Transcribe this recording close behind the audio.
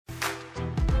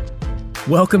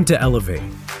Welcome to Elevate,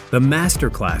 the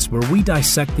masterclass where we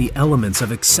dissect the elements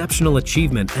of exceptional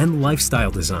achievement and lifestyle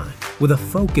design with a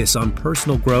focus on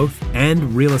personal growth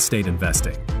and real estate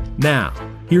investing. Now,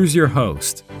 here's your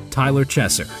host, Tyler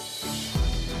Chesser.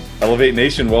 Elevate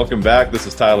Nation, welcome back. This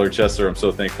is Tyler Chesser. I'm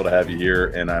so thankful to have you here,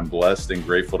 and I'm blessed and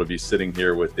grateful to be sitting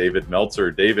here with David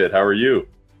Meltzer. David, how are you?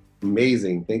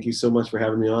 Amazing. Thank you so much for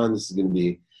having me on. This is going to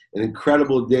be an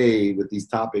incredible day with these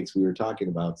topics we were talking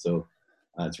about. So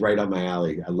it's right up my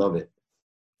alley. I love it.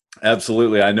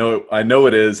 Absolutely. I know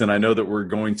it is. And I know that we're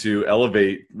going to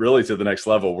elevate really to the next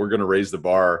level. We're going to raise the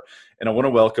bar. And I want to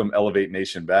welcome Elevate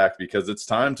Nation back because it's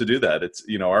time to do that. It's,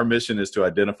 our mission is to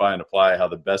identify and apply how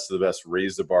the best of the best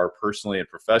raise the bar personally and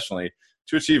professionally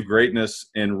to achieve greatness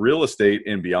in real estate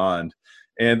and beyond.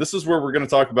 And this is where we're going to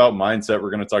talk about mindset.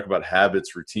 We're going to talk about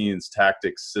habits, routines,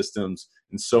 tactics, systems,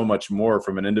 and so much more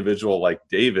from an individual like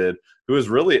David, who has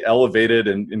really elevated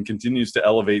and continues to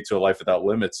elevate to a life without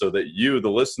limits so that you, the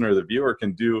listener, the viewer,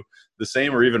 can do the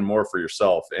same or even more for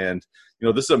yourself. And,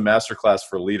 this is a masterclass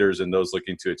for leaders and those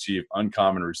looking to achieve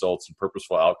uncommon results and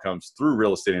purposeful outcomes through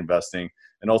real estate investing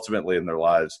and ultimately in their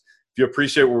lives. If you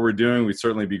appreciate what we're doing, we'd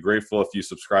certainly be grateful if you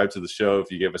subscribe to the show,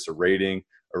 if you give us a rating,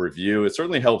 a review. It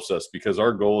certainly helps us because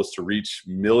our goal is to reach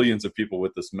millions of people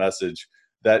with this message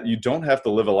that you don't have to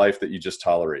live a life that you just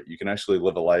tolerate. You can actually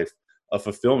live a life of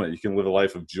fulfillment. You can live a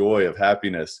life of joy, of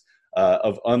happiness,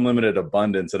 of unlimited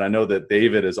abundance. And I know that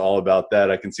David is all about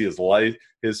that. I can see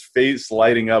his face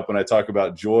lighting up when I talk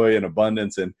about joy and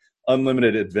abundance and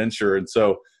unlimited adventure. And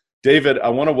so, David, I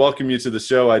want to welcome you to the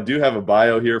show. I do have a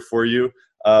bio here for you,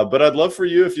 but I'd love for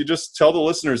you if you just tell the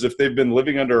listeners if they've been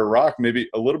living under a rock, maybe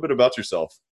a little bit about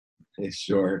yourself.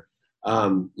 Sure.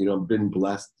 I've been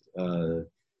blessed to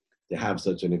have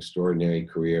such an extraordinary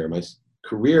career. My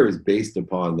career is based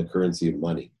upon the currency of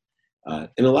money.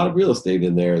 And a lot of real estate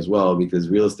in there as well, because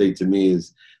real estate to me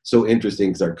is so interesting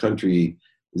because our country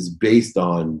is based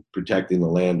on protecting the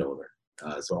landowner.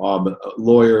 So I'm a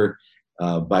lawyer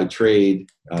by trade,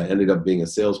 ended up being a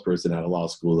salesperson out of law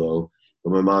school though,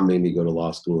 but my mom made me go to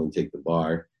law school and take the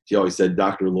bar. She always said,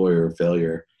 doctor, lawyer, or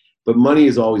failure. But money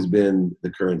has always been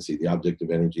the currency, the object of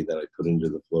energy that I put into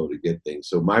the flow to get things.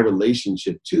 So my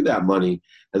relationship to that money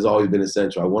has always been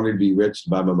essential. I wanted to be rich to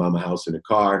buy my mom a house and a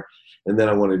car. And then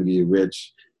I wanted to be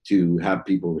rich to have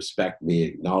people respect me,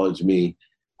 acknowledge me.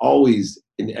 Always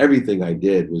in everything I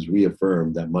did was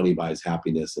reaffirmed that money buys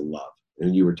happiness and love.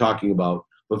 And you were talking about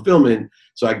fulfillment.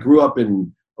 So I grew up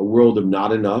in a world of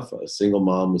not enough, a single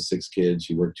mom with 6 kids.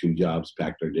 She worked 2 jobs,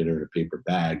 packed our dinner in a paper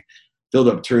bag, filled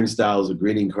up turnstiles with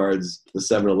greeting cards, the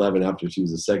 7-Eleven after she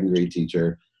was a 2nd grade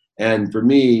teacher. And for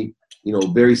me,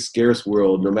 very scarce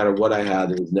world, no matter what I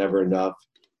had, it was never enough.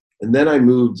 And then I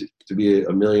moved to be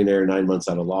a millionaire 9 months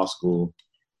out of law school,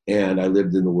 and I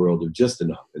lived in the world of just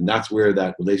enough. And that's where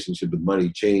that relationship with money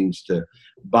changed to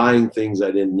buying things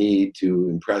I didn't need to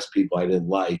impress people I didn't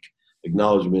like,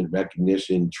 acknowledgement,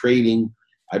 recognition, trading.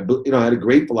 I had a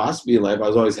great philosophy in life. I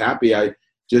was always happy. I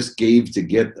just gave to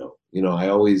get, though.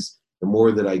 The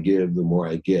more that I give, the more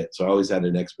I get. So I always had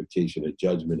an expectation, a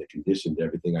judgment, a condition to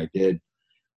everything I did.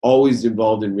 Always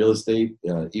involved in real estate.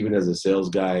 Even as a sales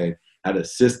guy, I had a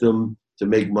system to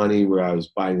make money where I was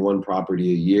buying 1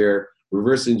 property a year,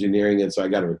 reverse engineering it. So I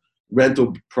got a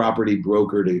rental property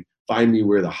broker to find me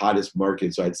where the hottest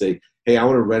market. So I'd say, hey, I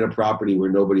want to rent a property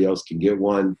where nobody else can get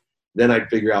one. Then I'd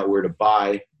figure out where to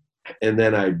buy. And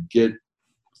then I'd get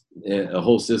a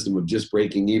whole system of just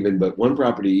breaking even, but 1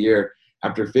 property a year.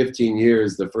 After 15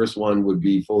 years, the first one would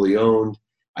be fully owned.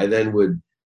 I then would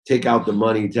take out the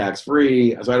money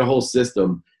tax-free. So I had a whole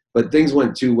system, but things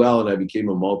went too well and I became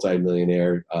a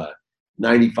multimillionaire.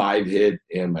 95 hit,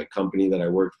 and my company that I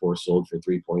worked for sold for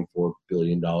 $3.4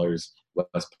 billion.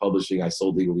 West Publishing, I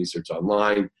sold Legal Research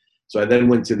Online. So I then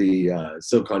went to the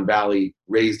Silicon Valley,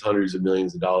 raised hundreds of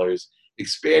millions of dollars,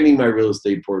 expanding my real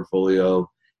estate portfolio,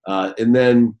 and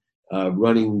then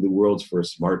running the world's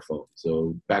first smartphone.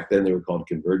 So back then they were called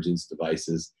convergence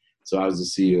devices. So I was the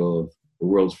CEO of the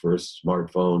world's first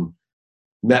smartphone.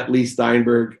 Met Lee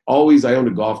Steinberg. Always, I owned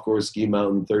a golf course, ski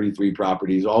mountain, 33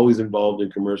 properties, always involved in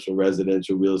commercial,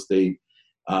 residential real estate.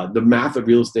 The math of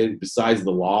real estate, besides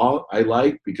the law, I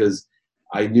like because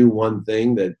I knew one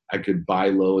thing, that I could buy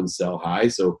low and sell high.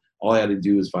 So all I had to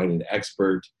do was find an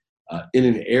expert in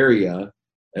an area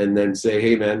and then say,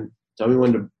 hey, man, tell me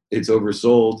when it's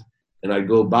oversold. And I'd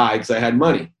go buy because I had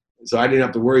money. So I didn't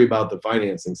have to worry about the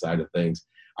financing side of things.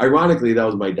 Ironically, that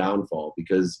was my downfall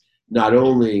because not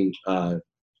only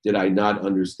did I not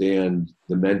understand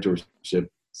the mentorship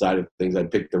side of things, I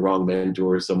picked the wrong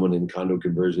mentor, someone in condo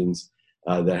conversions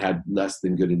that had less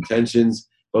than good intentions.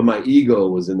 but my ego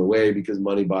was in the way because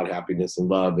money bought happiness and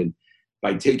love. And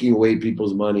by taking away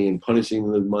people's money and punishing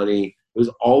them with money, it was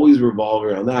always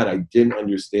revolving around that. I didn't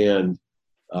understand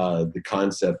the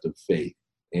concept of faith.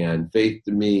 And faith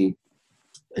to me,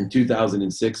 in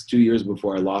 2006, 2 years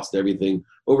before I lost everything,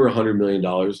 over $100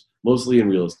 million, mostly in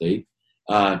real estate.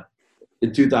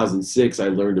 In 2006, I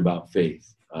learned about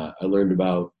faith. I learned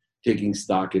about taking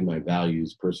stock in my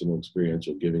values, personal,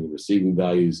 experiential, giving and receiving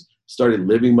values, started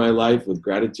living my life with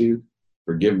gratitude,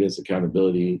 forgiveness,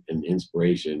 accountability, and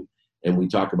inspiration. And we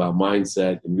talk about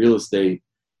mindset in real estate.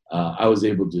 I was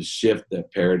able to shift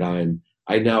that paradigm.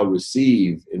 I now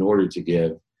receive in order to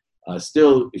give.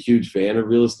 Still a huge fan of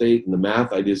real estate and the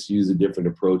math. I just use a different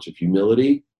approach of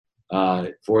humility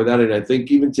for that. And I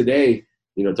think even today,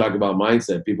 talk about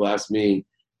mindset. People ask me,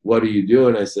 what are you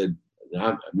doing? I said,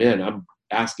 I'm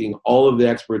asking all of the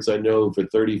experts I know for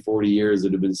 30, 40 years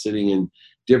that have been sitting in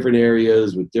different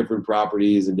areas with different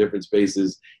properties and different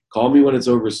spaces. Call me when it's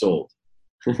oversold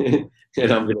and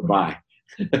I'm going to buy.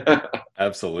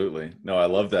 Absolutely. No, I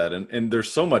love that. And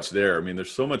there's so much there. I mean,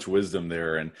 there's so much wisdom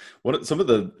there. And some of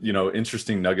the,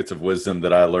 interesting nuggets of wisdom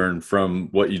that I learned from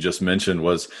what you just mentioned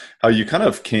was how you kind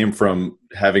of came from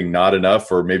having not enough,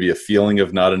 or maybe a feeling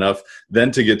of not enough,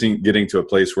 then to getting to a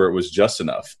place where it was just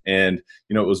enough. And,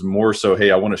 it was more so,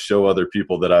 hey, I want to show other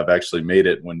people that I've actually made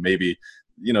it, when maybe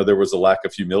there was a lack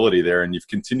of humility there, and you've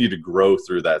continued to grow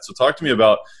through that. So talk to me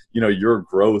about, your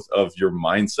growth of your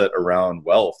mindset around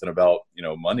wealth and about,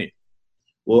 money.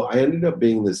 Well, I ended up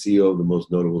being the CEO of the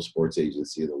most notable sports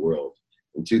agency in the world.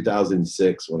 In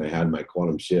 2006, when I had my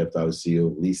quantum shift, I was CEO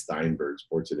of Lee Steinberg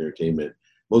Sports and Entertainment.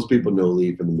 Most people know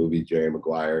Lee from the movie Jerry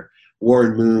Maguire.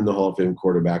 Warren Moon, the Hall of Fame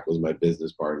quarterback, was my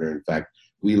business partner. In fact,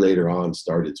 we later on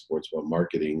started Sportswell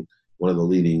Marketing, one of the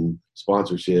leading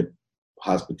sponsorship,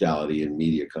 hospitality, and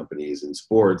media companies in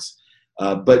sports.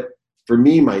 But for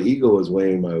me, my ego was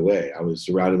weighing my way. I was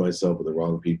surrounding myself with the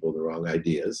wrong people, the wrong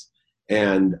ideas.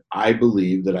 And I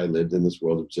believed that I lived in this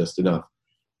world of just enough.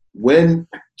 When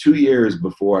 2 years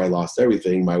before I lost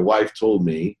everything, my wife told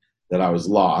me that I was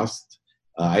lost.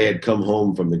 I had come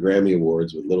home from the Grammy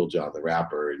Awards with Little John the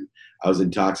Rapper, and I was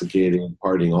intoxicated,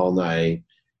 partying all night,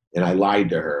 and I lied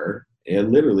to her.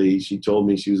 And literally, she told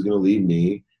me she was going to leave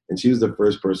me, and she was the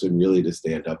first person really to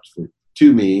stand up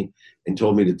to me and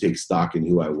told me to take stock in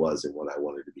who I was and what I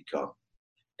wanted to become.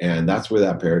 And that's where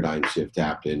that paradigm shift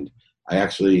happened. I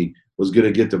actually was going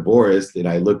to get divorced, and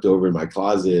I looked over in my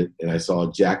closet and I saw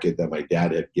a jacket that my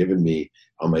dad had given me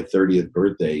on my 30th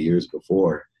birthday years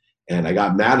before. And I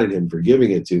got mad at him for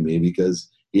giving it to me because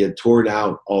he had torn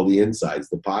out all the insides,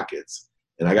 the pockets.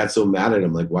 And I got so mad at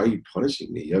him, like, why are you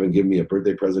punishing me? You haven't given me a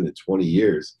birthday present in 20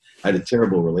 years. I had a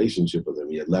terrible relationship with him.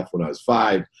 He had left when I was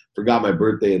 5, forgot my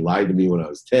birthday, and lied to me when I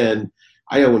was 10.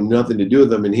 I had nothing to do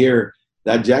with him. And here,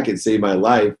 that jacket saved my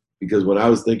life, because when I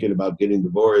was thinking about getting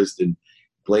divorced and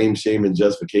blame, shame, and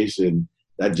justification,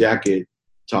 that jacket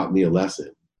taught me a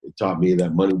lesson. It taught me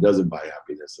that money doesn't buy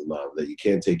happiness and love, that you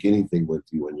can't take anything with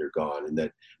you when you're gone, and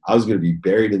that I was going to be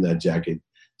buried in that jacket.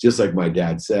 Just like my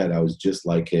dad said, I was just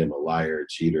like him, a liar, a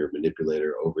cheater,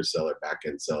 manipulator, overseller,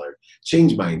 back-end seller.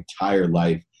 Changed my entire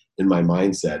life and my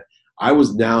mindset. I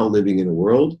was now living in a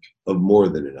world of more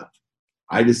than enough.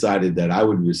 I decided that I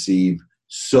would receive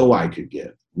so I could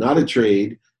give. Not a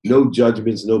trade, no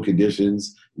judgments, no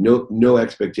conditions, no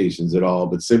expectations at all,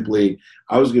 but simply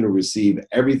I was going to receive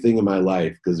everything in my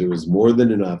life because there was more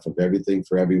than enough of everything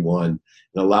for everyone,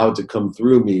 and allow it to come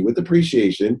through me with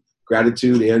appreciation,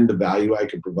 gratitude, and the value I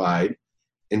could provide,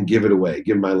 and give it away,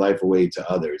 give my life away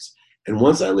to others. And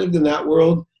once I lived in that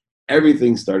world,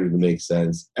 everything started to make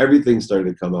sense. Everything started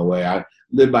to come my way. I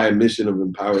lived by a mission of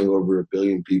empowering over 1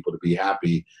 billion people to be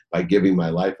happy by giving my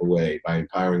life away, by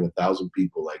empowering 1,000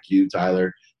 people like you,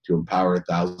 Tyler, to empower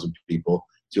 1,000 people,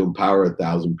 to empower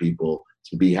 1,000 people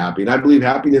to be happy. And I believe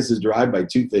happiness is derived by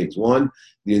 2 things. One,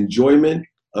 the enjoyment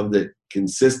of the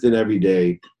consistent,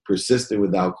 everyday, persistent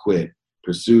without quit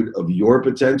pursuit of your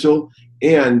potential.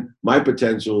 And my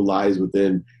potential lies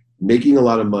within making a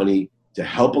lot of money to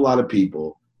help a lot of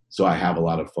people so I have a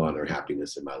lot of fun or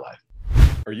happiness in my life.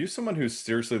 Are you someone who's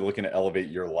seriously looking to elevate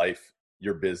your life,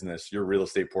 your business, your real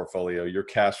estate portfolio, your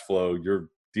cash flow, your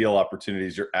deal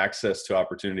opportunities, your access to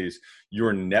opportunities,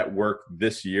 your network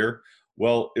this year?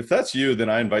 Well, if that's you, then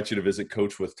I invite you to visit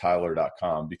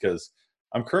coachwithtyler.com, because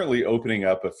I'm currently opening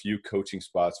up a few coaching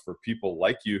spots for people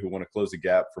like you who want to close the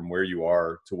gap from where you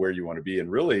are to where you want to be,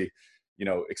 and really,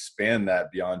 expand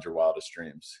that beyond your wildest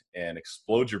dreams and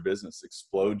explode your business,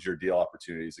 explode your deal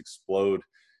opportunities, explode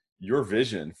your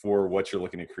vision for what you're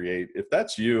looking to create. If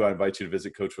that's you, I invite you to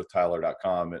visit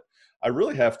coachwithtyler.com. I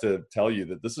really have to tell you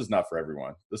that this is not for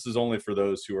everyone. This is only for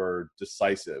those who are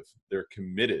decisive. They're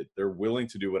committed. They're willing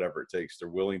to do whatever it takes. They're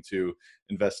willing to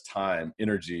invest time,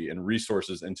 energy, and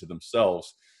resources into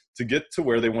themselves to get to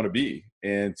where they want to be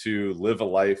and to live a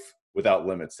life without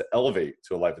limits, to elevate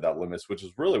to a life without limits, which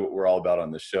is really what we're all about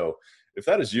on this show. If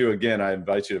that is you, again, I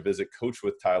invite you to visit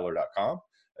coachwithtyler.com.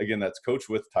 Again, that's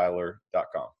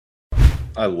coachwithtyler.com.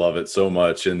 I love it so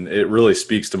much. And it really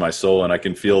speaks to my soul. And I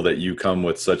can feel that you come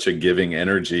with such a giving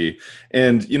energy.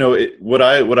 And, what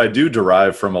I do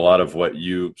derive from a lot of what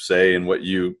you say and what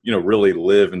you really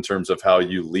live in terms of how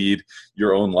you lead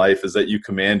your own life is that you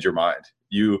command your mind.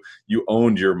 You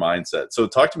owned your mindset. So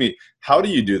talk to me, how do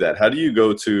you do that? How do you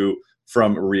go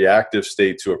from a reactive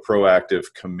state to a proactive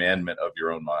commandment of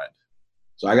your own mind?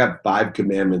 So I got 5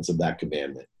 commandments of that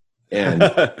commandment. And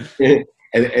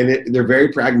they're very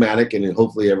pragmatic, and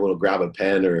hopefully everyone will grab a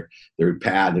pen or their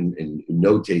pad and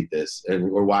notate this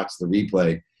or watch the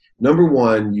replay. Number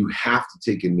 1, you have to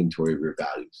take inventory of your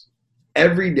values.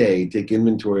 Every day, take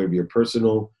inventory of your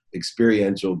personal,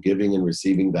 experiential, giving and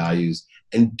receiving values,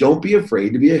 and don't be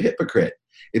afraid to be a hypocrite.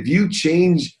 If you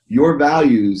change your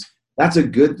values, that's a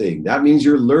good thing. That means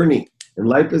you're learning. And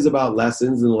life is about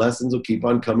lessons, and the lessons will keep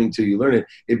on coming till you learn it.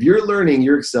 If you're learning,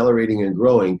 you're accelerating and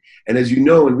growing. And as you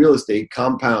know, in real estate,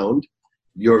 compound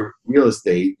your real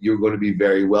estate, you're going to be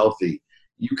very wealthy.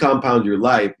 You compound your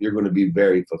life, you're going to be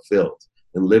very fulfilled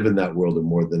and live in that world of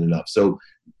more than enough. So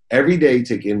every day,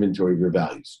 take inventory of your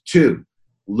values. 2,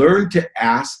 learn to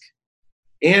ask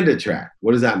and attract.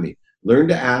 What does that mean? Learn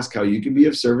to ask how you can be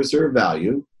of service or of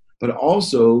value, but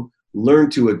also learn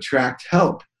to attract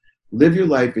help. Live your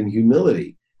life in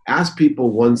humility. Ask people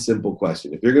one simple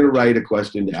question. If you're going to write a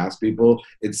question to ask people,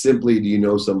 it's simply, do you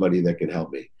know somebody that can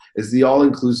help me? It's the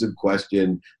all-inclusive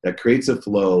question that creates a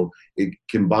flow. It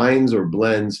combines or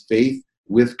blends faith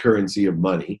with currency of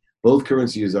money. Both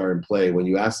currencies are in play. When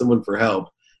you ask someone for help,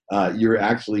 you're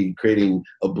actually creating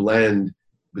a blend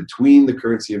between the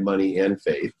currency of money and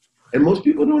faith. And most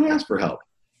people don't ask for help.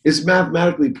 It's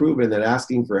mathematically proven that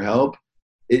asking for help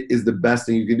is the best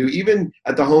thing you can do. Even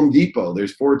at the Home Depot,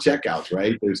 there's 4 checkouts,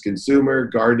 right? There's consumer,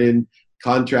 garden,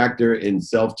 contractor, and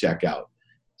self-checkout.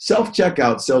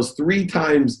 Self-checkout sells 3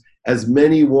 times as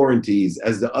many warranties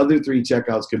as the other 3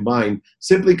 checkouts combined,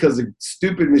 simply because the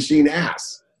stupid machine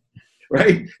asks,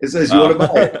 right? It says, you want to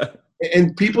buy it.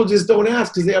 And people just don't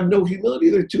ask because they have no humility.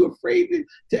 They're too afraid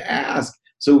to ask.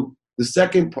 So the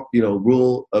second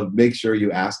rule of make sure you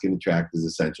ask and attract is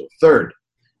essential. 3rd,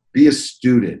 be a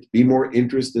student. Be more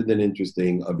interested than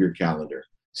interesting of your calendar.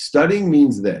 Studying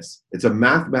means this. It's a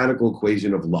mathematical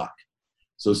equation of luck.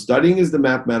 So studying is the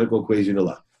mathematical equation of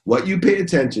luck. What you pay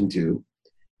attention to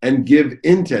and give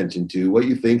intention to, what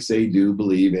you think, say, do,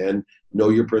 believe, and know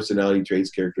your personality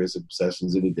traits, characteristics,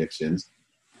 obsessions, and addictions.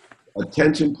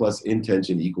 Attention plus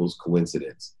intention equals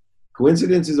coincidence.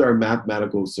 Coincidences are a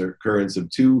mathematical occurrence of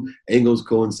 2 angles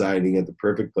coinciding at the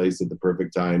perfect place at the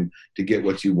perfect time to get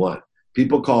what you want.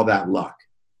 People call that luck.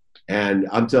 And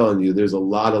I'm telling you, there's a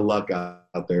lot of luck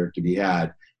out there to be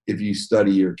had if you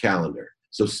study your calendar.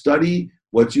 So study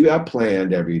what you have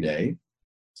planned every day.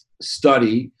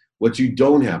 Study what you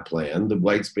don't have planned, the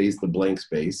white space, the blank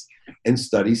space, and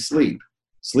study sleep.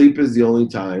 Sleep is the only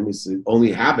time, it's the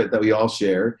only habit that we all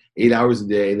share, 8 hours a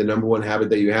day, the number 1 habit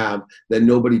that you have that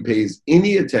nobody pays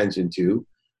any attention to.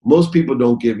 Most people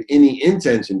don't give any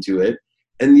intention to it.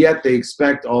 And yet they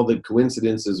expect all the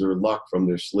coincidences or luck from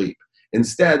their sleep.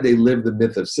 Instead, they live the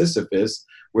myth of Sisyphus,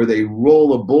 where they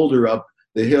roll a boulder up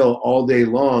the hill all day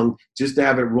long just to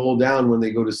have it roll down when they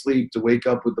go to sleep to wake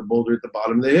up with the boulder at the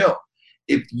bottom of the hill.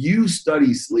 If you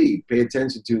study sleep, pay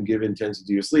attention to and give intention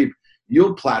to your sleep,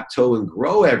 you'll plateau and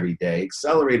grow every day,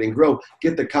 accelerate and grow,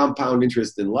 get the compound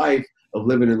interest in life of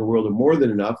living in the world of more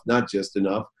than enough, not just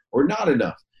enough or not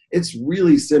enough. It's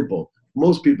really simple.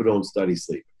 Most people don't study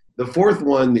sleep. The 4th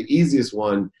one, the easiest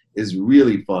one, is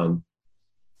really fun.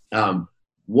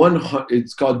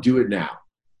 It's called Do It Now.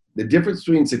 The difference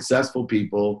between successful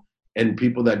people and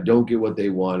people that don't get what they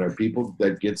want are people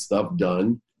that get stuff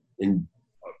done and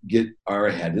are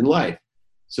ahead in life.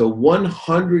 So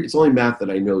 100, it's only math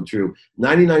that I know true.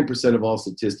 99% of all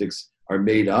statistics are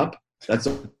made up. That's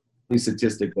the only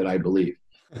statistic that I believe.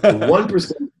 The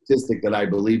 1% statistic that I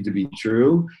believe to be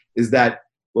true is that,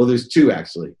 well, there's 2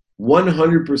 actually.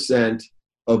 100%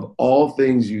 of all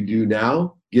things you do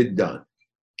now get done.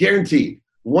 Guaranteed.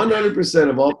 100%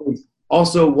 of all things.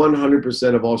 Also,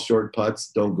 100% of all short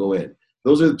putts don't go in.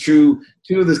 Those are 2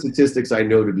 of the statistics I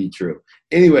know to be true.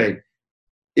 Anyway,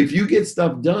 If you get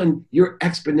stuff done, you're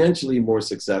exponentially more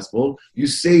successful. You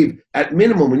save, at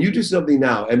minimum, when you do something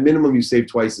now, at minimum, you save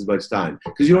twice as much time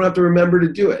because you don't have to remember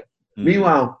to do it.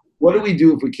 Meanwhile, what do we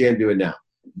do if we can't do it now?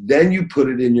 Then you put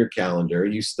it in your calendar.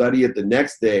 You study it the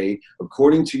next day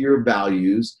according to your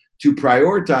values to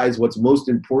prioritize what's most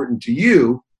important to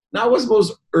you, not what's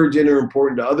most urgent or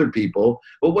important to other people,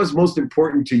 but what's most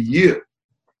important to you.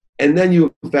 And then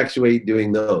you effectuate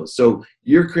doing those. So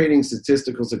you're creating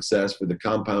statistical success for the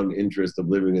compound interest of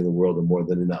living in the world of more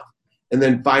than enough. And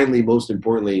then finally, most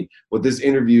importantly, what this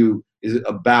interview is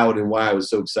about and why I was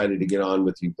so excited to get on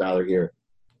with you, Tyler, here,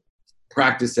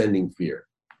 practice ending fear.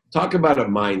 Talk about a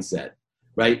mindset,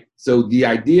 right? So the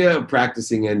idea of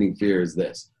practicing ending fear is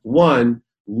this. One,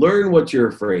 learn what you're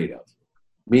afraid of,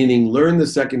 meaning learn the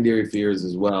secondary fears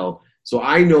as well. So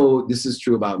I know this is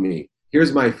true about me.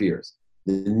 Here's my fears.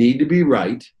 The need to be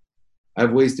right.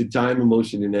 I've wasted time,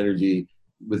 emotion, and energy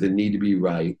with the need to be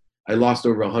right. I lost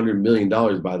over $100 million,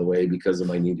 by the way, because of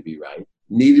my need to be right.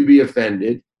 Need to be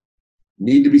offended.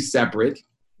 Need to be separate.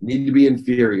 Need to be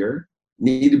inferior.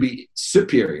 Need to be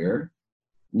superior.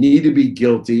 Need to be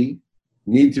guilty.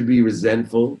 Need to be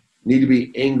resentful. Need to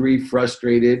be angry,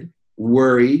 frustrated,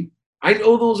 worry. I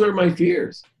know those are my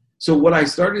fears. So what I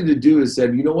started to do is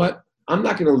said, you know what? I'm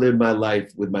not going to live my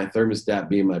life with my thermostat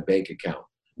being my bank account.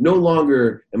 No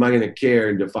longer am I going to care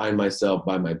and define myself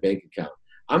by my bank account.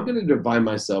 I'm going to define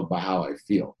myself by how I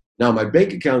feel. Now, my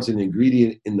bank account's an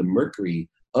ingredient in the mercury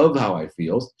of how I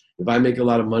feel. If I make a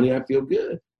lot of money, I feel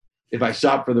good. If I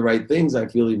shop for the right things, I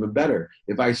feel even better.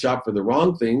 If I shop for the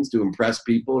wrong things to impress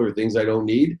people or things I don't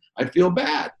need, I feel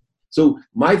bad. So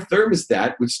my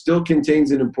thermostat, which still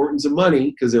contains an importance of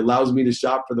money because it allows me to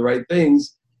shop for the right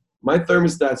things, my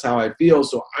thermostat's how I feel.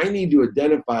 So I need to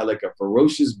identify like a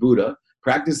ferocious Buddha,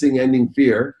 practicing ending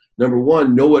fear. Number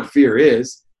one, know what fear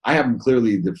is. I have them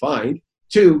clearly defined.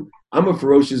 Two, I'm a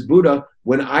ferocious Buddha.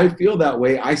 When I feel that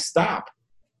way, I stop.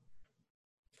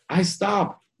 I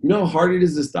stop. You know how hard it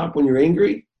is to stop when you're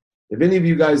angry? If any of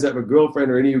you guys have a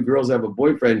girlfriend or any of you girls have a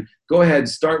boyfriend, go ahead,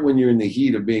 start when you're in the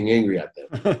heat of being angry at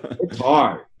them. It's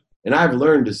hard. And I've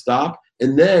learned to stop.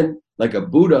 And then, like a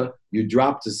Buddha, you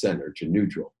drop to center, to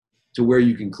neutral, to where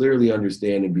you can clearly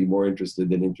understand and be more interested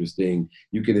than interesting.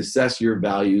 You can assess your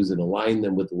values and align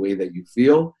them with the way that you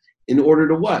feel in order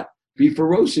to what? Be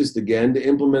ferocious again, to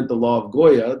implement the law of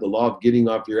Goya, the law of getting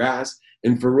off your ass,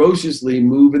 and ferociously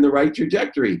move in the right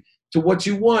trajectory to what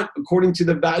you want according to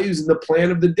the values and the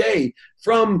plan of the day,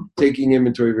 from taking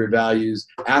inventory of your values,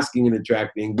 asking and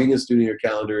attracting, being a student of your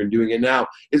calendar and doing it now.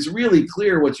 It's really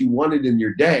clear what you wanted in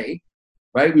your day,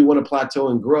 right? We want to plateau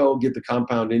and grow, get the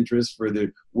compound interest for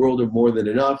the world of more than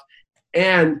enough.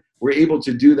 And we're able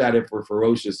to do that if we're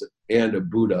ferocious and a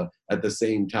Buddha at the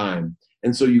same time.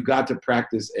 And so you got to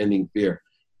practice ending fear.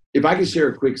 If I could share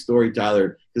a quick story,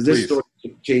 Tyler, because this story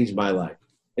changed my life.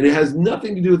 And it has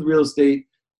nothing to do with real estate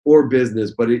or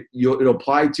business, but it'll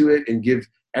apply to it and give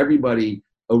everybody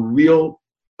a real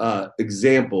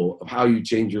example of how you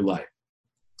change your life.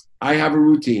 I have a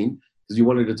routine, because you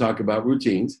wanted to talk about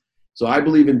routines. So I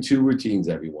believe in two routines,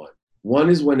 everyone. One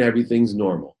is when everything's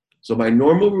normal. So my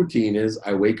normal routine is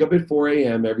I wake up at 4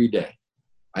 a.m. every day.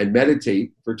 I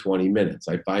meditate for 20 minutes.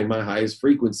 I find my highest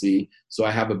frequency, so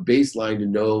I have a baseline to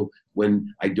know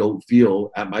when I don't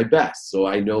feel at my best. So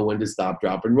I know when to stop,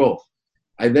 drop, and roll.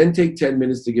 I then take 10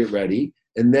 minutes to get ready,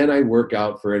 and then I work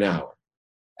out for an hour.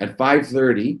 At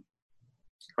 5:30,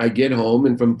 I get home,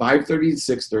 and from 5:30 to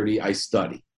 6:30, I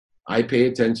study. I pay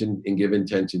attention and give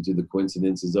intention to the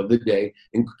coincidences of the day,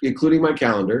 including my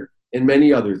calendar and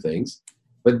many other things.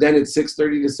 But then at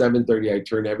 6:30 to 7:30, I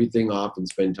turn everything off and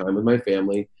spend time with my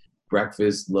family,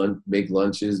 breakfast, lunch, make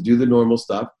lunches, do the normal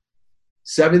stuff.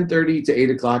 7:30 to 8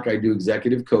 o'clock, I do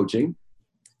executive coaching.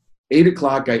 8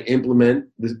 o'clock, I implement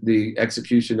the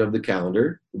execution of the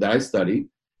calendar that I studied.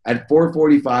 At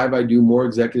 4:45, I do more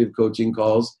executive coaching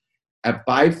calls. At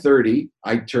 5:30,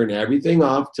 I turn everything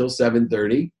off till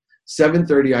 7:30.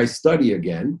 7:30, I study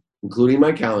again, including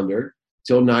my calendar,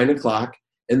 till 9 o'clock.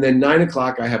 And then 9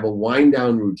 o'clock, I have a wind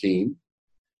down routine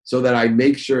so that I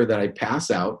make sure that I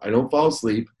pass out. I don't fall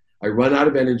asleep. I run out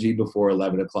of energy before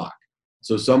 11 o'clock.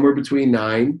 So somewhere between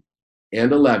 9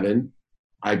 and 11,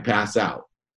 I pass out.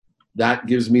 That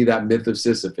gives me that myth of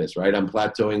Sisyphus, right? I'm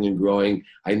plateauing and growing.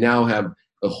 I now have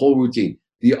a whole routine.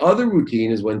 The other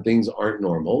routine is when things aren't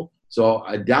normal. So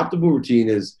adaptable routine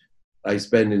is I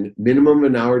spend a minimum of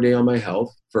an hour a day on my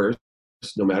health first,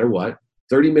 no matter what.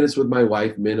 30 minutes with my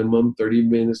wife, minimum. 30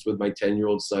 minutes with my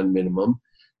 10-year-old son, minimum.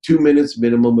 2 minutes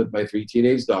minimum with my 3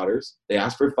 teenage daughters. They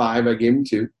asked for 5, I gave them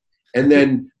 2. And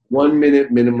then 1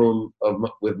 minute minimum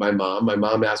with my mom. My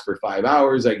mom asked for 5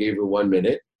 hours. I gave her 1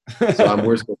 minute. So I'm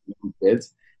worse than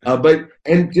kids.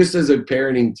 And just as a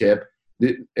parenting tip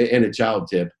and a child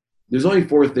tip, there's only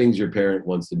 4 things your parent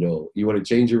wants to know. You want to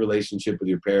change your relationship with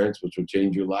your parents, which will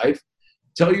change your life.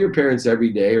 Tell your parents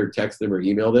every day, or text them or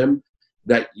email them,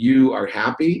 that you are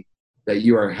happy, that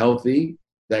you are healthy,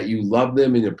 that you love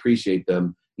them and appreciate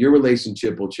them. Your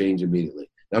relationship will change immediately.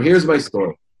 Now, here's my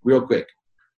story, real quick.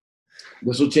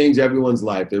 This will change everyone's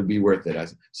life. It'll be worth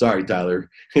it. Sorry, Tyler.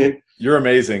 You're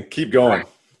amazing. Keep going.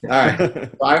 All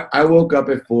right. I woke up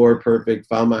at 4, perfect,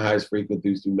 found my highest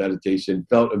frequencies through meditation,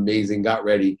 felt amazing, got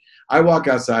ready. I walk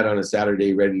outside on a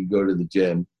Saturday ready to go to the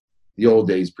gym, the old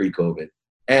days pre-COVID.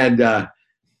 And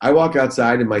I walk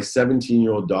outside and my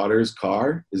 17-year-old daughter's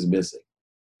car is missing.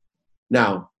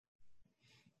 Now,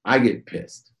 I get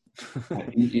pissed,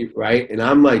 right? And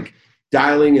I'm like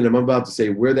dialing and I'm about to say,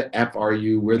 where the F are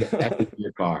you? Where the F is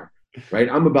your car, right?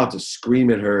 I'm about to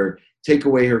scream at her, take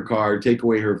away her car, take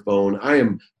away her phone. I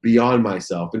am beyond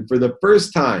myself. And for the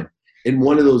first time in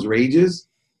one of those rages,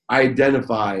 I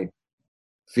identify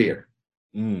fear,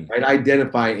 right? I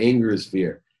identify anger as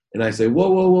fear. And I say,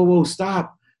 whoa,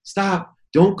 stop,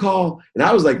 don't call. And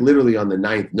I was like literally on the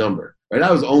 9th number, right?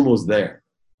 I was almost there.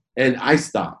 And I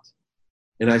stopped.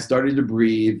 And I started to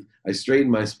breathe. I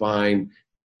straightened my spine.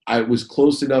 I was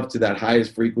close enough to that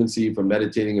highest frequency from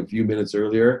meditating a few minutes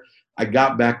earlier. I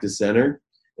got back to center.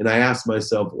 And I asked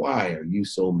myself, why are you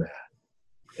so mad?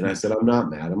 And I said, I'm not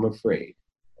mad. I'm afraid.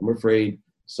 I'm afraid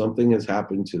something has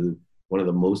happened to one of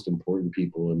the most important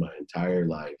people in my entire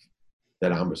life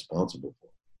that I'm responsible for.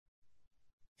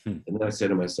 And then I said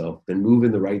to myself, then move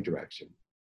in the right direction.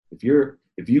 If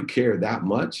you care that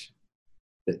much,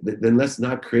 then let's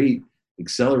not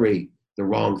accelerate the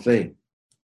wrong thing.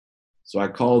 So I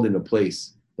called in a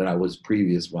place that I was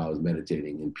previous while I was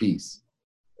meditating in peace.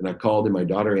 And I called and my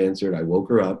daughter answered. I woke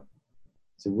her up.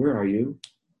 I said, where are you?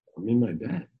 I'm in my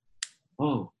bed.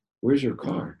 Oh, where's your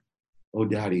car? Oh,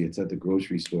 Daddy, it's at the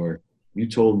grocery store. You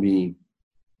told me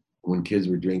when kids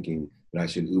were drinking that I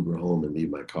should Uber home and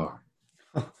leave my car.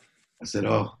 I said,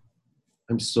 oh,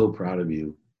 I'm so proud of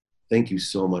you. Thank you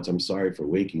so much. I'm sorry for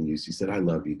waking you. She said, I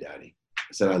love you, Daddy.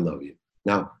 I said, I love you.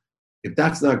 Now, if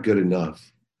that's not good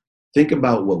enough, think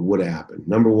about what would have happened.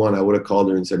 Number one, I would have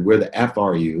called her and said, where the F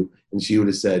are you? And she would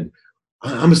have said,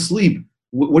 I'm asleep.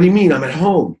 What do you mean? I'm at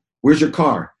home. Where's your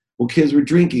car? Well, kids were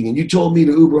drinking and you told me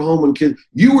to Uber home when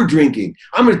you were drinking.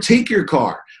 I'm going to take your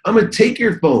car. I'm going to take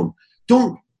your phone.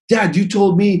 Dad, you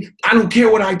told me. I don't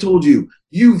care what I told you.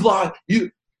 You've lied.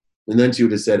 And then she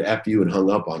would have said, F you, and hung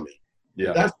up on me.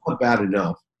 Yeah. That's not bad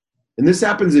enough. And this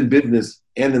happens in business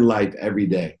and in life every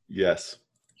day. Yes.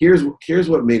 Here's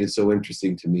what made it so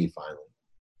interesting to me finally,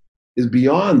 is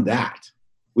beyond that,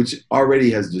 which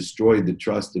already has destroyed the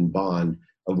trust and bond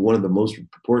of one of the most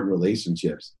important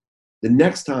relationships. The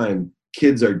next time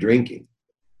kids are drinking,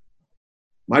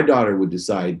 my daughter would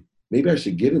decide, maybe I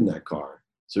should get in that car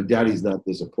so Daddy's not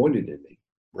disappointed in me.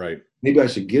 Right. Maybe I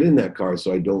should get in that car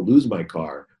so I don't lose my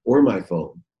car or my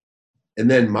phone. And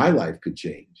then my life could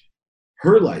change.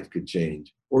 Her life could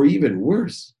change. Or even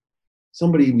worse,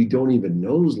 somebody we don't even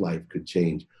know's life could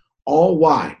change. All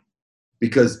why?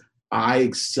 Because I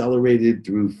accelerated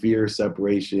through fear,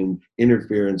 separation,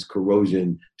 interference,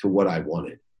 corrosion to what I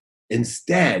wanted.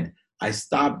 Instead, I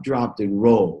stopped, dropped, and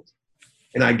rolled.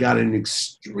 And I got an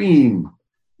extreme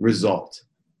result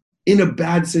in a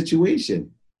bad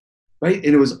situation, right?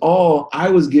 And it was all, I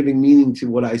was giving meaning to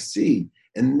what I see.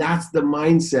 And that's the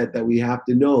mindset that we have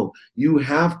to know. You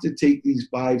have to take these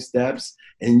 5 steps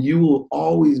and you will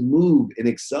always move and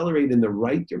accelerate in the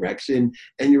right direction.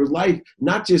 And your life,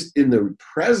 not just in the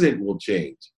present, will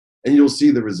change and you'll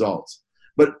see the results.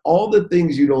 But all the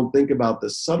things you don't think about, the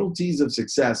subtleties of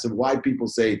success and why people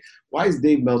say, why is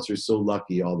Dave Meltzer so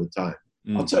lucky all the time?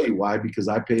 I'll tell you why, because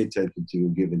I pay attention to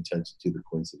and give attention to the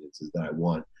coincidences that I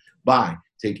want by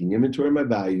taking inventory of my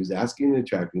values, asking and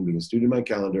attracting, being a student of my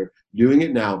calendar, doing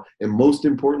it now, and most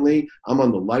importantly, I'm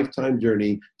on the lifetime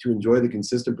journey to enjoy the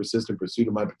consistent, persistent pursuit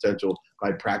of my potential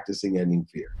by practicing ending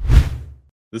fear.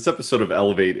 This episode of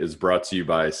Elevate is brought to you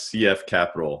by CF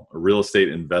Capital, a real estate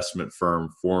investment firm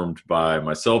formed by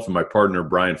myself and my partner,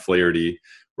 Brian Flaherty,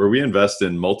 where we invest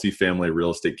in multifamily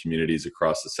real estate communities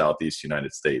across the Southeast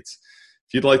United States.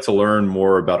 If you'd like to learn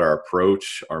more about our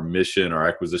approach, our mission, our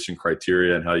acquisition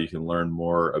criteria, and how you can learn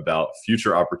more about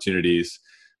future opportunities,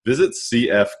 visit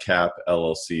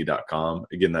cfcapllc.com.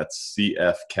 Again, that's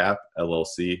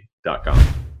cfcapllc.com.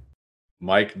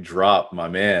 Mic drop, my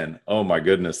man. Oh my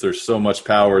goodness, there's so much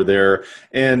power there.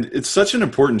 And it's such an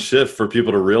important shift for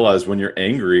people to realize when you're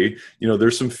angry,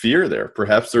 there's some fear there.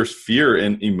 Perhaps there's fear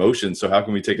in emotion. So how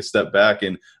can we take a step back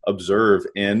and observe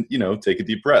and, take a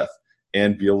deep breath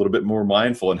and be a little bit more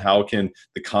mindful? And how can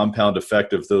the compound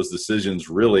effect of those decisions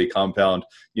really compound,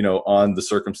 on the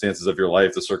circumstances of your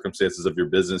life, the circumstances of your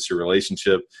business, your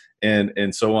relationship,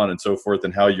 and so on and so forth,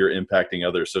 and how you're impacting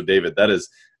others. So David, that is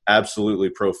absolutely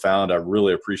profound. I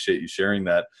really appreciate you sharing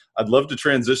that. I'd love to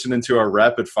transition into our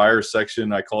rapid fire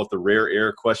section. I call it the rare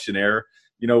air questionnaire.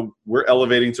 We're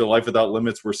elevating to a life without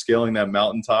limits. We're scaling that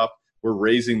mountaintop. We're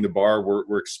raising the bar.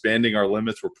 We're expanding our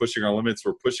limits. We're pushing our limits.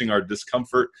 We're pushing our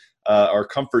discomfort, our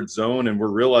comfort zone. And we're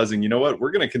realizing,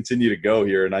 we're going to continue to go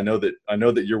here. And I know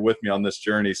that you're with me on this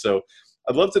journey. So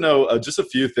I'd love to know just a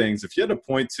few things. If you had to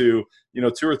point to,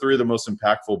 2 or 3 of the most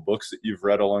impactful books that you've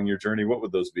read along your journey, what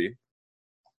would those be?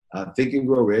 Think and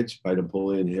Grow Rich by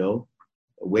Napoleon Hill,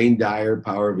 Wayne Dyer,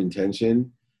 Power of Intention,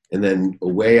 and then a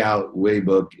way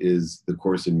book is The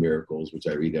Course in Miracles, which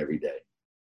I read every day.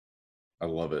 I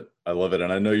love it.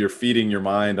 And I know you're feeding your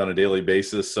mind on a daily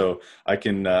basis. So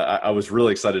I was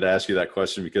really excited to ask you that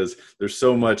question because there's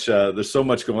so much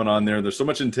going on there. And there's so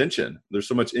much intention. There's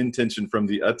so much intention from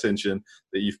the attention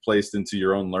that you've placed into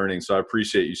your own learning. So I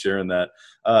appreciate you sharing that.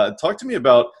 Talk to me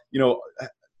about,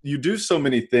 you do so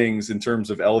many things in terms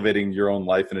of elevating your own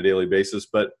life on a daily basis,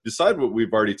 but beside what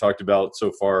we've already talked about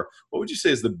so far, what would you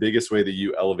say is the biggest way that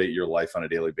you elevate your life on a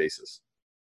daily basis?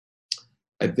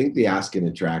 I think the ask and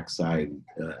attract side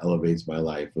elevates my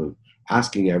life of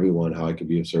asking everyone how I can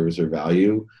be of service or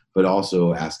value, but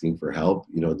also asking for help.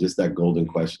 Just that golden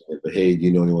question of, hey, do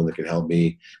you know anyone that can help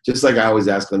me? Just like I always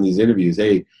ask on these interviews,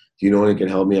 hey, do you know anyone that can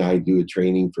help me? I do a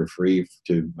training for free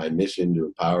to my mission to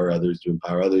empower others.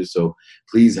 So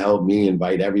please help me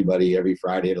invite everybody every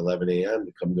Friday at 11 a.m.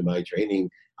 to come to my training.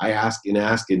 I ask,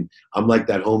 and I'm like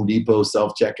that Home Depot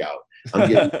self-checkout. I'm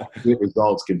getting good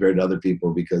results compared to other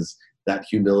people because that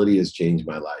humility has changed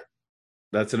my life.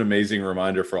 That's an amazing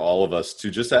reminder for all of us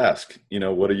to just ask,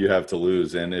 what do you have to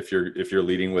lose? And if you're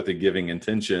leading with a giving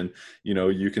intention,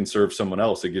 you can serve someone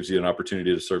else. It gives you an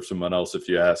opportunity to serve someone else if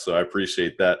you ask. So I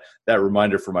appreciate that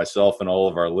reminder for myself and all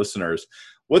of our listeners.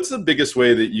 What's the biggest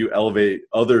way that you elevate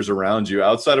others around you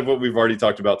outside of what we've already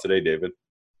talked about today, David?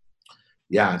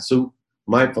 Yeah. So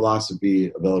my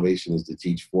philosophy of elevation is to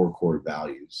teach 4 core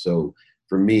values. So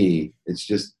for me, it's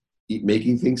just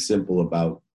making things simple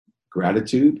about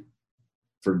gratitude,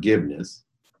 forgiveness,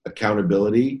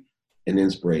 accountability, and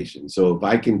inspiration. So if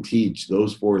I can teach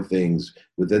those 4 things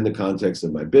within the context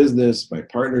of my business, my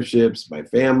partnerships, my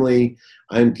family,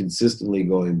 I'm consistently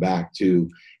going back to,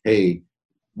 hey,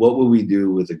 what will we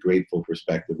do with a grateful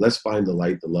perspective? Let's find the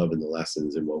light, the love, and the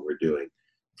lessons in what we're doing.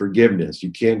 Forgiveness.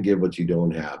 You can't give what you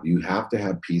don't have. You have to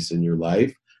have peace in your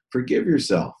life. Forgive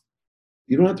yourself.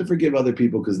 You don't have to forgive other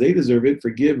people because they deserve it.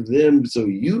 Forgive them so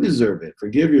you deserve it.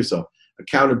 Forgive yourself.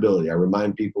 Accountability. I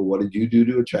remind people, what did you do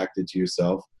to attract it to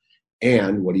yourself?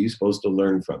 And what are you supposed to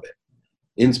learn from it?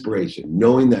 Inspiration.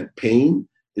 Knowing that pain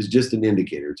is just an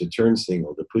indicator. It's a turn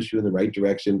signal to push you in the right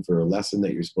direction for a lesson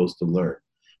that you're supposed to learn.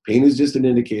 Pain is just an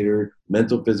indicator.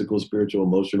 Mental, physical, spiritual,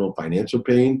 emotional, financial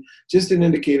pain, just an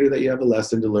indicator that you have a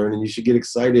lesson to learn, and you should get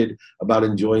excited about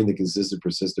enjoying the consistent,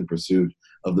 persistent pursuit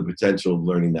of the potential of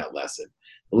learning that lesson.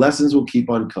 The lessons will keep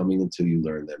on coming until you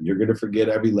learn them. You're going to forget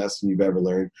every lesson you've ever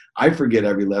learned. I forget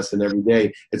every lesson every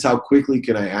day. It's how quickly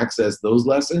can I access those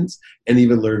lessons and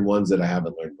even learn ones that I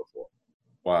haven't learned before.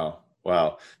 Wow.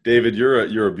 David,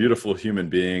 you're a beautiful human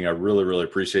being. I really, really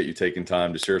appreciate you taking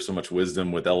time to share so much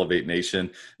wisdom with Elevate Nation.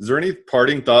 Is there any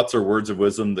parting thoughts or words of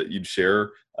wisdom that you'd share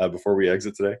before we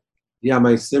exit today? Yeah,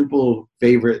 my simple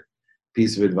favorite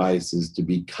piece of advice is to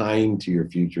be kind to your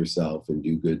future self and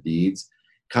do good deeds.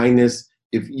 Kindness,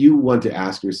 if you want to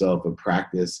ask yourself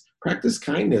practice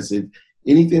kindness. If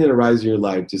anything that arises in your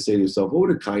life, to say to yourself, what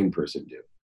would a kind person do?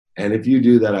 And if you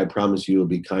do that, I promise you will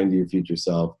be kind to your future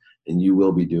self and you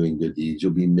will be doing good deeds.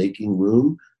 You'll be making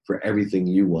room for everything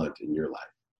you want in your life.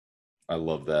 I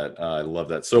love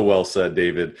that. So well said,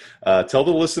 David. Tell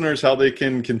the listeners how they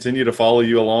can continue to follow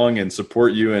you along and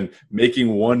support you in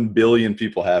making 1 billion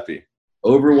people happy.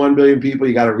 Over 1 billion people.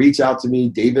 You got to reach out to me,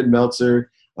 David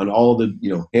Meltzer, on all the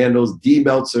handles.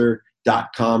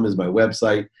 dmeltzer.com is my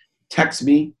website. Text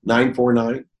me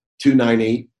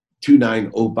 949-298-2905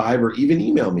 or even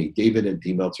email me,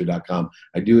 david@dmeltzer.com.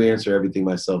 I do answer everything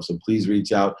myself, so please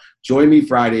reach out. Join me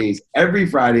every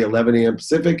Friday, 11 a.m.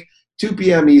 Pacific, 2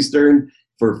 p.m. Eastern,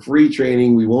 for free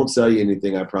training. We won't sell you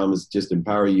anything, I promise. Just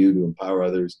empower you to empower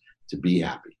others to be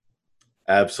happy.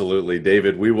 Absolutely,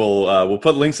 David. We will we'll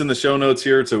put links in the show notes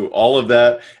here to all of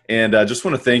that. And I just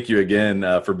want to thank you again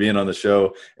for being on the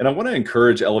show. And I want to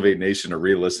encourage Elevate Nation to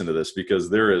re-listen to this, because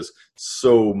there is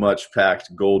so much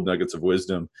packed gold nuggets of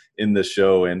wisdom in this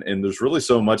show. And there's really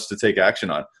so much to take action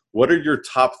on. What are your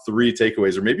top 3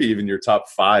 takeaways, or maybe even your top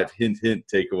 5 hint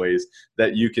takeaways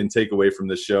that you can take away from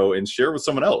this show and share with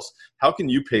someone else? How can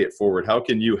you pay it forward? How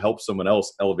can you help someone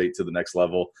else elevate to the next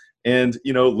level? And,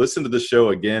 listen to the show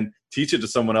again, teach it to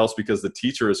someone else, because the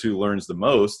teacher is who learns the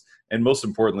most. And most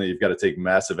importantly, you've got to take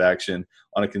massive action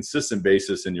on a consistent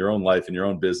basis in your own life, in your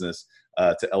own business,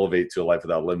 to elevate to a life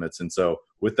without limits. And so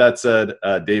with that said,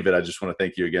 David, I just want to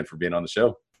thank you again for being on the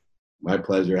show. My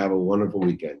pleasure. Have a wonderful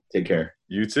weekend. Take care.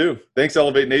 You too. Thanks,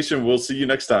 Elevate Nation. We'll see you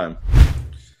next time.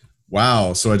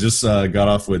 Wow. So I just got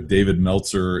off with David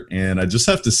Meltzer, and I just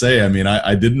have to say,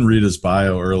 I didn't read his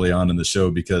bio early on in the show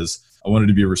because I wanted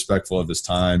to be respectful of his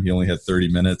time. He only had 30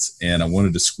 minutes, and I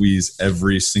wanted to squeeze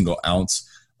every single ounce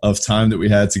of time that we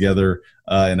had together.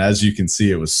 And as you can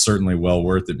see, it was certainly well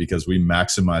worth it, because we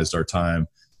maximized our time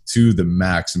to the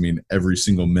max. Every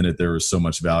single minute there was so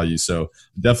much value. So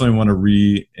definitely want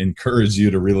to encourage you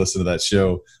to re-listen to that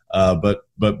show. But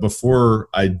before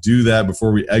I do that,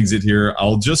 before we exit here,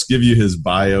 I'll just give you his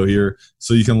bio here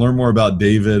so you can learn more about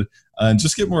David and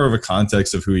just get more of a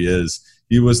context of who he is.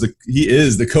 He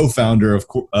is the co-founder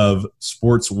of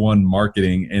Sports One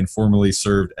Marketing, and formerly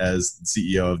served as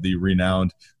CEO of the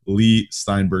renowned Lee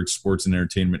Steinberg Sports and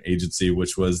Entertainment Agency,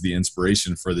 which was the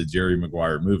inspiration for the Jerry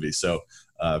Maguire movie. So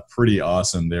pretty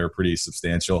awesome there, pretty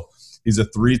substantial. He's a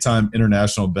 3-time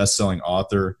international best-selling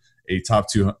author, a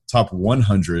top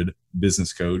 100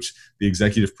 business coach, the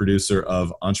executive producer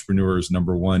of Entrepreneur's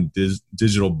 #1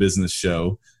 digital business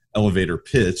show, Elevator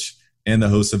Pitch, and the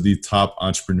host of the top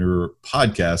entrepreneur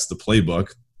podcast, The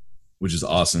Playbook, which is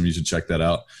awesome. You should check that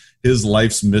out. His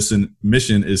life's mission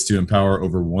is to empower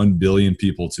over 1 billion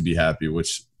people to be happy, what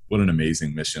an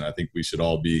amazing mission. I think we should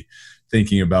all be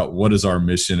thinking about what is our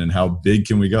mission and how big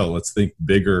can we go? Let's think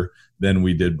bigger than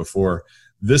we did before.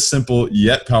 This simple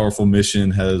yet powerful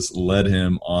mission has led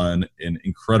him on an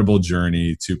incredible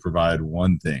journey to provide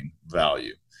one thing: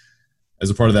 value. As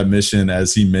a part of that mission,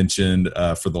 as he mentioned,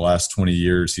 for the last 20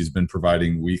 years, he's been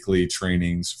providing weekly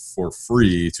trainings for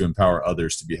free to empower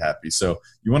others to be happy. So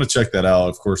you want to check that out.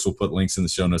 Of course, we'll put links in the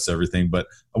show notes, everything. But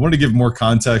I want to give more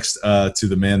context to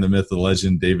the man, the myth, the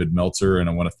legend, David Meltzer. And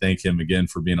I want to thank him again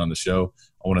for being on the show.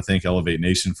 I want to thank Elevate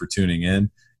Nation for tuning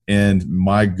in. And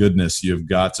my goodness, you've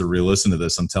got to re-listen to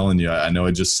this. I'm telling you, I know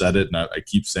I just said it and I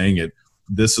keep saying it.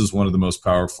 This is one of the most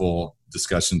powerful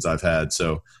discussions I've had.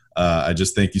 So I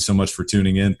just thank you so much for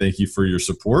tuning in. Thank you for your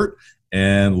support,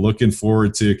 and looking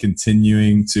forward to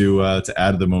continuing to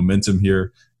add the momentum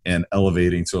here and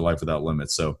elevating to a life without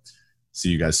limits. So see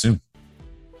you guys soon.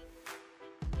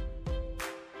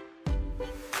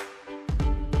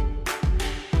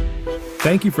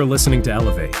 Thank you for listening to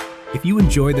Elevate. If you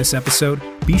enjoyed this episode,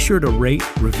 be sure to rate,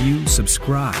 review,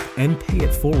 subscribe, and pay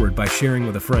it forward by sharing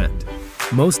with a friend.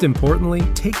 Most importantly,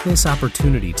 take this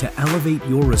opportunity to elevate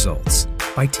your results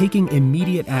by taking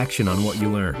immediate action on what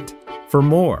you learned. For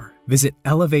more, visit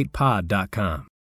elevatepod.com.